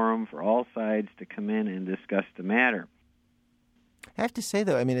forum for all sides to come in and discuss the matter. I have to say,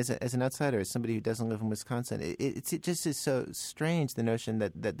 though, I mean, as an outsider, as somebody who doesn't live in Wisconsin, it just is so strange, the notion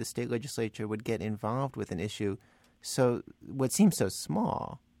that the state legislature would get involved with an issue what seems so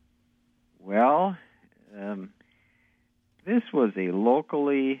small. Well, this was a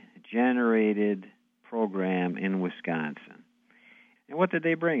locally generated program in Wisconsin. And what did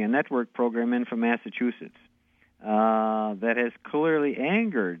they bring? A network program in from Massachusetts that has clearly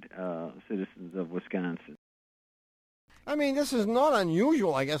angered citizens of Wisconsin. I mean, this is not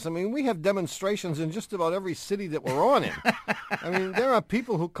unusual, I guess. I mean, we have demonstrations in just about every city that we're on in. I mean, there are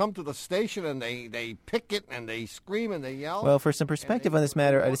people who come to the station and they picket and they scream and they yell. Well, for some perspective on this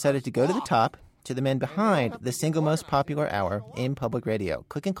matter, I decided to go to the top, to the men behind the single most popular hour in public radio.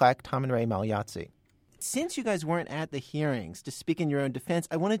 Click and Clack, Tom and Ray Magliozzi. Since you guys weren't at the hearings, to speak in your own defense,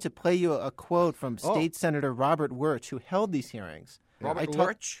 I wanted to play you a quote from State Senator Robert Wirch, who held these hearings.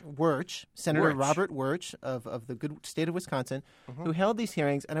 Wirch, Senator Robert Wirch of the good state of Wisconsin, who held these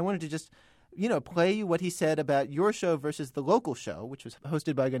hearings, and I wanted to just, play you what he said about your show versus the local show, which was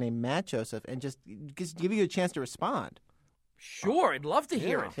hosted by a guy named Matt Joseph, and just give you a chance to respond. Sure, I'd love to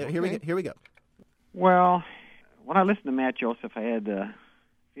hear it. Here we go. Well, when I listened to Matt Joseph, I had the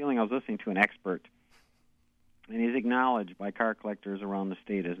feeling I was listening to an expert, and he's acknowledged by car collectors around the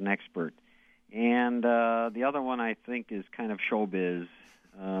state as an expert. And the other one, I think, is kind of showbiz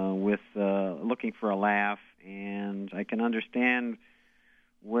with looking for a laugh, and I can understand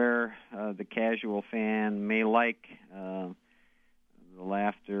where the casual fan may like the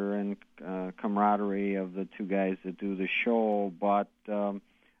laughter and camaraderie of the two guys that do the show, but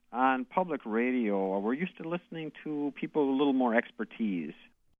on public radio, we're used to listening to people with a little more expertise.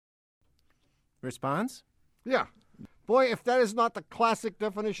 Response? Yeah. Boy, if that is not the classic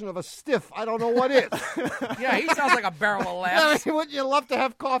definition of a stiff, I don't know what is. Yeah, he sounds like a barrel of laughs. Wouldn't you love to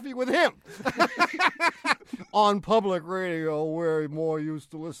have coffee with him? On public radio, we're more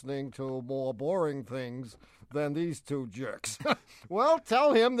used to listening to more boring things than these two jerks. Well,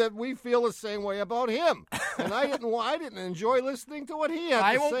 tell him that we feel the same way about him. And I didn't enjoy listening to what he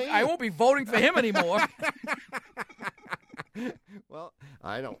had to say. I won't be voting for him anymore. Well,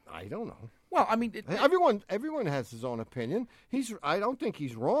 I don't know. Well, I mean, everyone has his own opinion. I don't think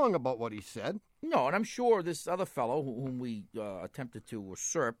he's wrong about what he said. No, and I'm sure this other fellow whom we attempted to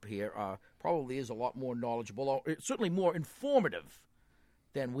usurp here probably is a lot more knowledgeable, or certainly more informative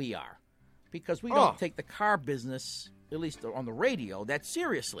than we are, because we don't take the car business, at least on the radio, that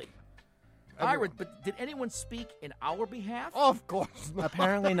seriously. Ira, but did anyone speak in our behalf? Of course not.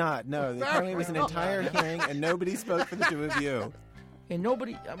 Apparently not. No, apparently it was an entire hearing, and nobody spoke for the two of you. And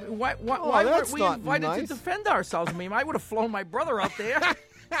nobody, I mean, why weren't we invited nice. to defend ourselves? I mean, I would have flown my brother out there.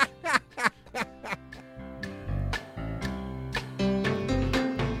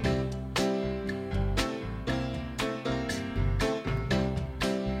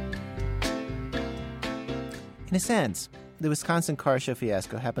 In a sense, the Wisconsin car show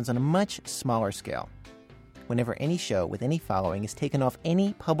fiasco happens on a much smaller scale. Whenever any show with any following is taken off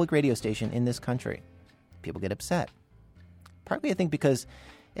any public radio station in this country, people get upset. Partly, I think, because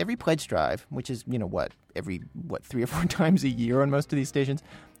every pledge drive, which is, every 3 or 4 times a year on most of these stations,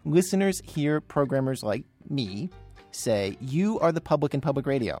 listeners hear programmers like me say, you are the public in public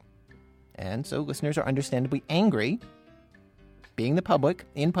radio. And so listeners are understandably angry, being the public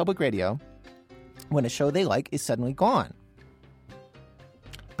in public radio, when a show they like is suddenly gone.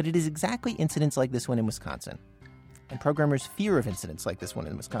 But it is exactly incidents like this one in Wisconsin, and programmers' fear of incidents like this one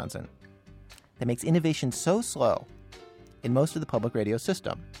in Wisconsin, that makes innovation so slow in most of the public radio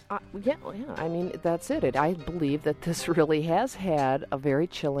system. Yeah, I mean, that's it. I believe that this really has had a very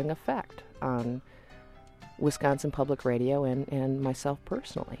chilling effect on Wisconsin public radio and myself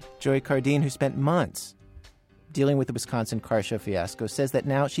personally. Joy Cardine, who spent months dealing with the Wisconsin car show fiasco, says that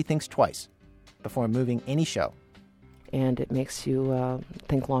now she thinks twice before moving any show. And it makes you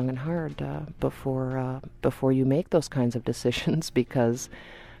think long and hard before you make those kinds of decisions, because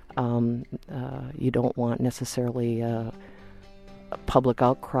you don't want necessarily a public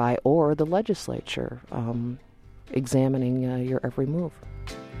outcry or the legislature examining your every move.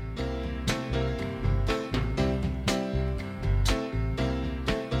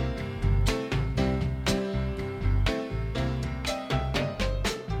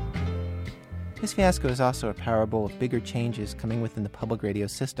 This fiasco is also a parable of bigger changes coming within the public radio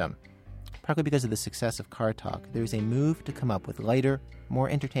system. Partly because of the success of Car Talk, there is a move to come up with lighter, more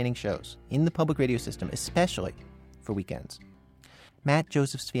entertaining shows in the public radio system, especially for weekends. Matt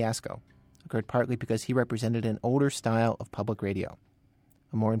Joseph's fiasco occurred partly because he represented an older style of public radio,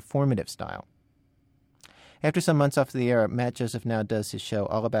 a more informative style. After some months off the air, Matt Joseph now does his show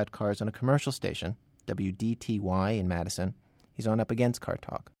all about cars on a commercial station, WDTY in Madison. He's on up against Car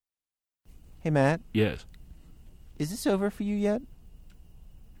Talk. Hey, Matt. Yes. Is this over for you yet?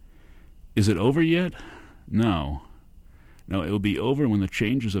 Is it over yet? No. No, it will be over when the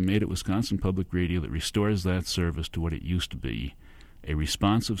changes are made at Wisconsin Public Radio that restores that service to what it used to be. A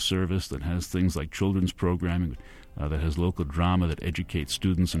responsive service that has things like children's programming, that has local drama, that educates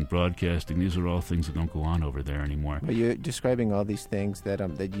students in broadcasting. These are all things that don't go on over there anymore. But you're describing all these things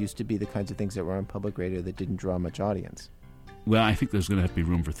that used to be the kinds of things that were on public radio that didn't draw much audience. Well, I think there's going to have to be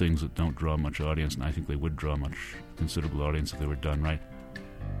room for things that don't draw much audience, and I think they would draw much considerable audience if they were done right.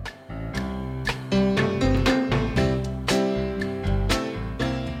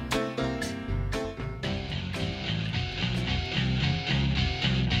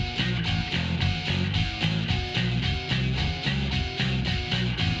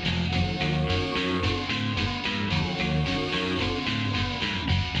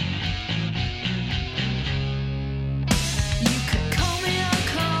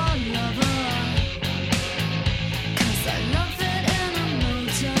 Cause I love it in a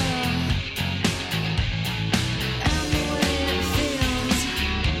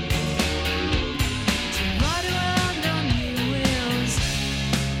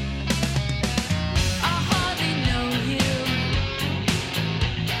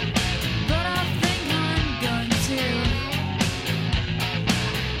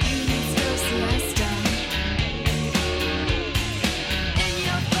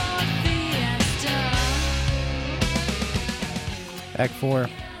Act 4,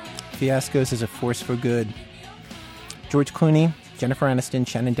 Fiascos is a force for good. George Clooney, Jennifer Aniston,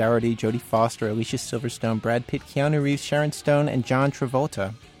 Shannon Doherty, Jodie Foster, Alicia Silverstone, Brad Pitt, Keanu Reeves, Sharon Stone, and John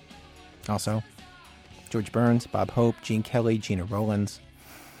Travolta. Also, George Burns, Bob Hope, Gene Kelly, Gina Rowlands.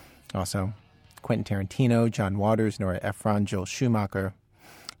 Also, Quentin Tarantino, John Waters, Nora Ephron, Joel Schumacher.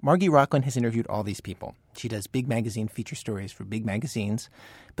 Margie Rocklin has interviewed all these people. She does big magazine feature stories for big magazines.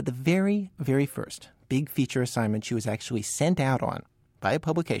 But the very, very first big feature assignment she was actually sent out on by a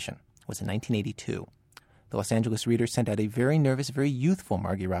publication was in 1982. The Los Angeles Reader sent out a very nervous, very youthful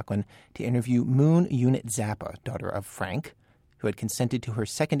Margie Rocklin to interview Moon Unit Zappa, daughter of Frank, who had consented to her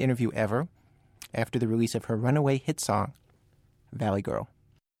second interview ever after the release of her runaway hit song, Valley Girl.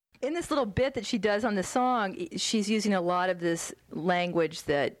 In this little bit that she does on the song, she's using a lot of this language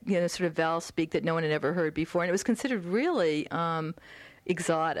that, sort of Val speak that no one had ever heard before, and it was considered really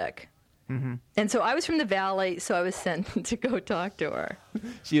exotic. Mm-hmm. And so I was from the Valley, so I was sent to go talk to her.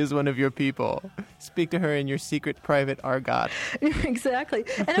 She is one of your people. Speak to her in your secret private argot. Exactly.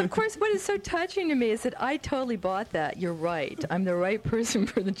 And of course, what is so touching to me is that I totally bought that. You're right. I'm the right person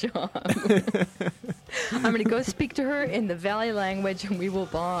for the job. I'm going to go speak to her in the Valley language, and we will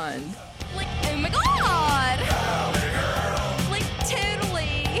bond. Like, oh my God! Valley girl. Like,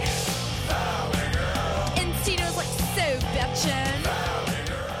 totally. Valley girl. And Tino's like so bitchin'.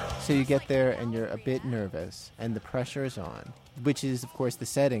 So you get there and you're a bit nervous, and the pressure is on, which is, of course, the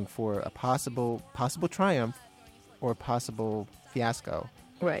setting for a possible triumph or a possible fiasco.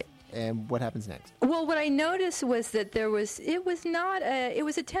 Right. And what happens next? Well, what I noticed was that it was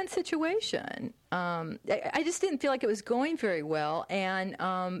a tense situation. I just didn't feel like it was going very well, and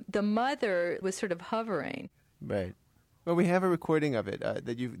the mother was sort of hovering. Right. Well, we have a recording of it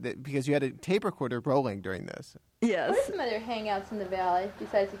because you had a tape recorder rolling during this. Yes. What are some other hangouts in the Valley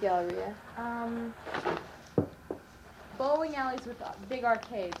besides the Galleria? Bowling alleys with big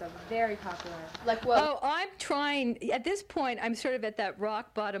arcades are very popular. Like what? Oh, I'm trying. At this point, I'm sort of at that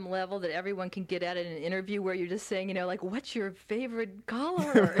rock bottom level that everyone can get at in an interview where you're just saying, like, what's your favorite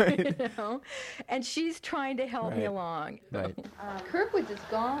color? Right. And she's trying to help me along. Right. Kirkwood's is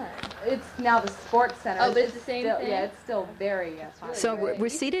gone. It's now the sports center. Oh, but it's the same thing? Yeah, it's still very popular. So we're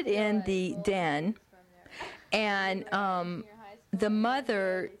seated in the den, and the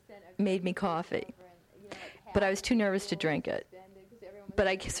mother made me coffee. But I was too nervous to drink it. But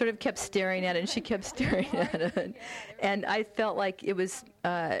I sort of kept staring at it, and she kept staring at it. And I felt like it was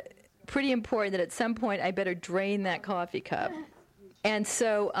pretty important that at some point I better drain that coffee cup. And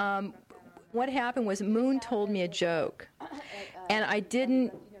so what happened was Moon told me a joke, and I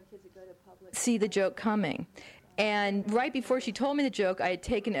didn't see the joke coming. And right before she told me the joke, I had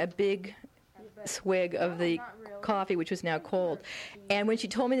taken a big swig of the coffee, which was now cold. And when she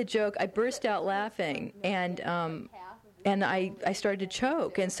told me the joke, I burst out laughing, and I started to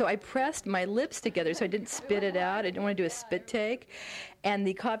choke. And so I pressed my lips together so I didn't spit it out. I didn't want to do a spit take. And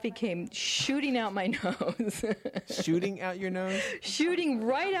the coffee came shooting out my nose. Shooting out your nose? Shooting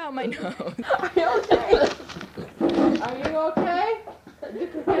right out my nose. Are you okay? Are you okay?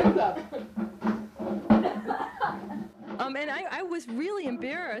 Get your hands up. And I was really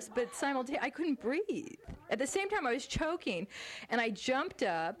embarrassed, but simultaneously I couldn't breathe. At the same time, I was choking, and I jumped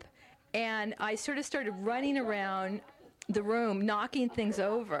up, and I sort of started running around the room, knocking things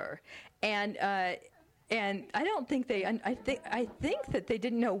over, and I don't think I think that they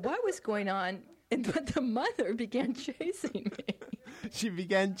didn't know what was going on, but the mother began chasing me. She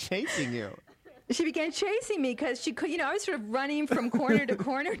began chasing you. She began chasing me because she could, I was sort of running from corner to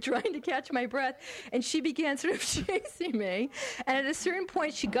corner trying to catch my breath, and she began sort of chasing me. And at a certain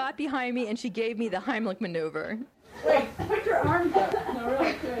point, she got behind me and she gave me the Heimlich maneuver. Wait, put your arms up. No,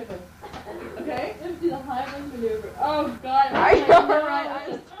 really seriously. Okay? Let's do the Heimlich maneuver. Oh, God. Are you all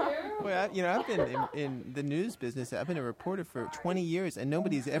right? Well, I've been in the news business. I've been a reporter for 20 years, and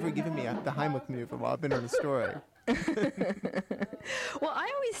nobody's ever given me the Heimlich maneuver while I've been on a story. Well,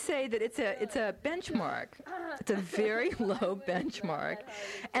 I always say that it's a benchmark. It's a very low benchmark,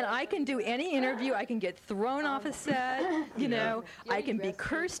 and I can do any interview. I can get thrown off a set. I can be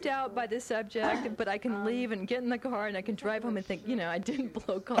cursed out by the subject, but I can leave and get in the car and I can drive home and think, I didn't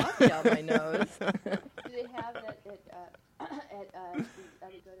blow coffee out my nose. Do they have that at public?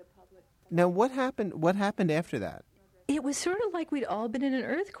 Now, what happened? What happened after that? It was sort of like we'd all been in an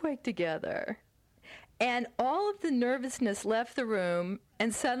earthquake together. And all of the nervousness left the room,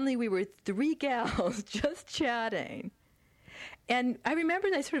 and suddenly we were three gals just chatting. And I remember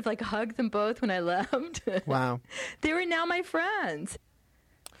I sort of hugged them both when I left. Wow. They were now my friends.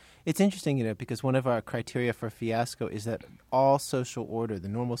 It's interesting, because one of our criteria for Fiasco is that all social order, the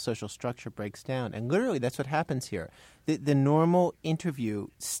normal social structure, breaks down. And literally that's what happens here. The normal interview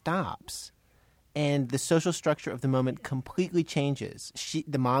stops, and the social structure of the moment completely changes.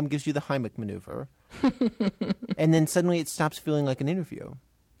 The mom gives you the Heimlich maneuver, and then suddenly it stops feeling like an interview.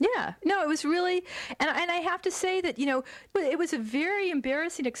 Yeah. No, it was really, and I have to say that, it was a very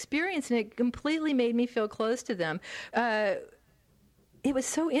embarrassing experience, and it completely made me feel close to them. It was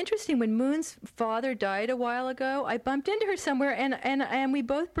so interesting. When Moon's father died a while ago, I bumped into her somewhere, and we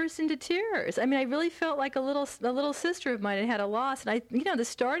both burst into tears. I mean, I really felt like a little sister of mine had a loss, and the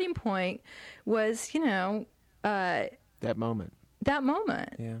starting point was, that moment. That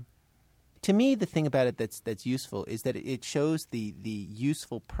moment. Yeah. To me, the thing about it that's useful is that it shows the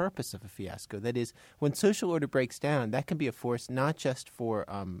useful purpose of a fiasco. That is, when social order breaks down, that can be a force not just for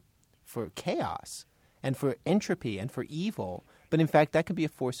chaos and for entropy and for evil, but in fact that can be a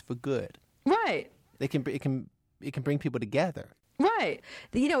force for good. Right. It can bring people together. Right.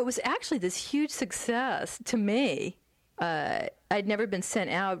 It was actually this huge success to me. I'd never been sent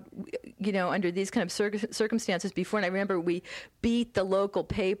out, under these kind of circumstances before. And I remember we beat the local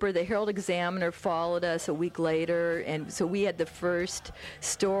paper. The Herald Examiner followed us a week later. And so we had the first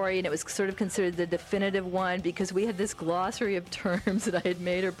story, and it was sort of considered the definitive one because we had this glossary of terms that I had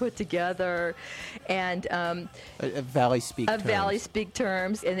made or put together. And Valley Speak terms. Valley Speak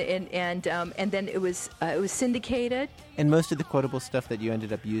terms. And then it was syndicated. And most of the quotable stuff that you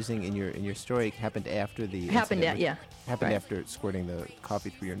ended up using in your story happened after the Happened right. after squirting the coffee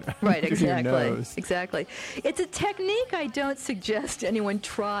through your nose. Right, exactly. Your nose. Exactly. It's a technique I don't suggest anyone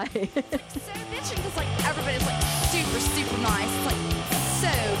try. So bitchin' because everybody's super, super nice. It's so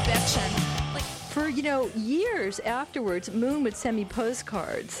bitchin'. For years afterwards, Moon would send me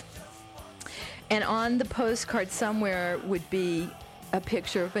postcards, and on the postcard somewhere would be a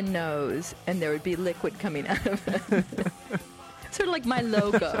picture of a nose, and there would be liquid coming out of it. Sort of like my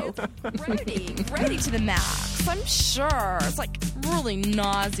logo. Ready to the max, I'm sure. It's really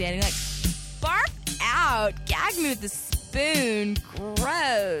nauseating. Bark out. Gag me with a spoon.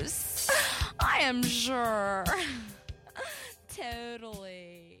 Gross. I am sure.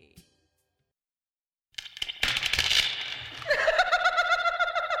 Totally.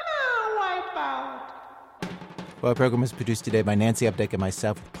 Wipe out. Well, our program was produced today by Nancy Updike and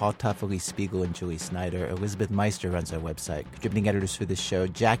myself, with Paul Toffoli, Spiegel, and Julie Snyder. Elizabeth Meister runs our website. Contributing editors for this show,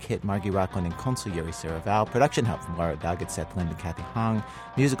 Jack Hitt, Margie Rockland, and Consul Yuri Saraval. Production help from Laura Doggett, Seth Lind, and Kathy Hong.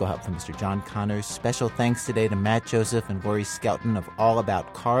 Musical help from Mr. John Connors. Special thanks today to Matt Joseph and Lori Skelton of All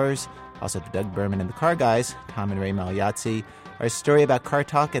About Cars. Also to Doug Berman and the Car Guys, Tom and Ray Magliazzi. Our story about Car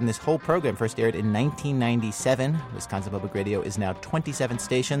Talk and this whole program first aired in 1997. Wisconsin Public Radio is now 27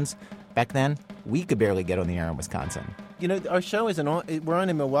 stations. Back then, we could barely get on the air in Wisconsin. Our show isn't on. We're on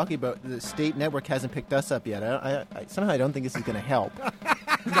in Milwaukee, but the state network hasn't picked us up yet. Somehow I don't think this is going to help.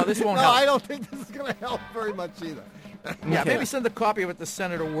 No, this won't help. No, I don't think this is going to help very much either. Yeah, maybe send a copy of it to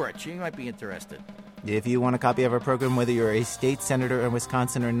Senator Wirtz. He might be interested. If you want a copy of our program, whether you're a state senator in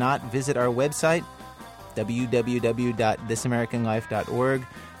Wisconsin or not, visit our website, www.thisamericanlife.org,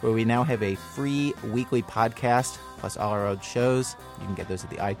 where we now have a free weekly podcast, plus all our old shows. You can get those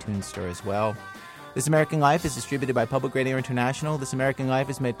at the iTunes store as well. This American Life is distributed by Public Radio International. This American Life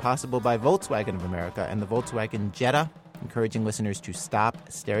is made possible by Volkswagen of America and the Volkswagen Jetta, encouraging listeners to stop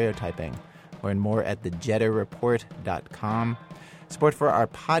stereotyping. Learn more at thejettareport.com. Support for our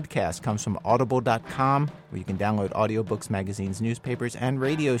podcast comes from audible.com, where you can download audiobooks, magazines, newspapers, and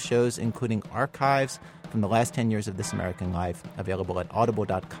radio shows, including archives from the last 10 years of This American Life, available at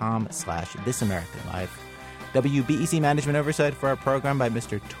audible.com/thisamericanlife. WBEZ management oversight for our program by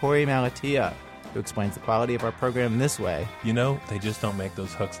Mr. Tori Malatia, who explains the quality of our program this way. They just don't make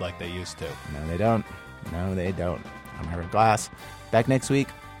those hooks like they used to. No, they don't. I'm Ira Glass. Back next week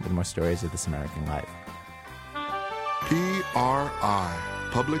with more stories of This American Life. PRI,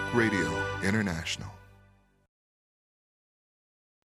 Public Radio International.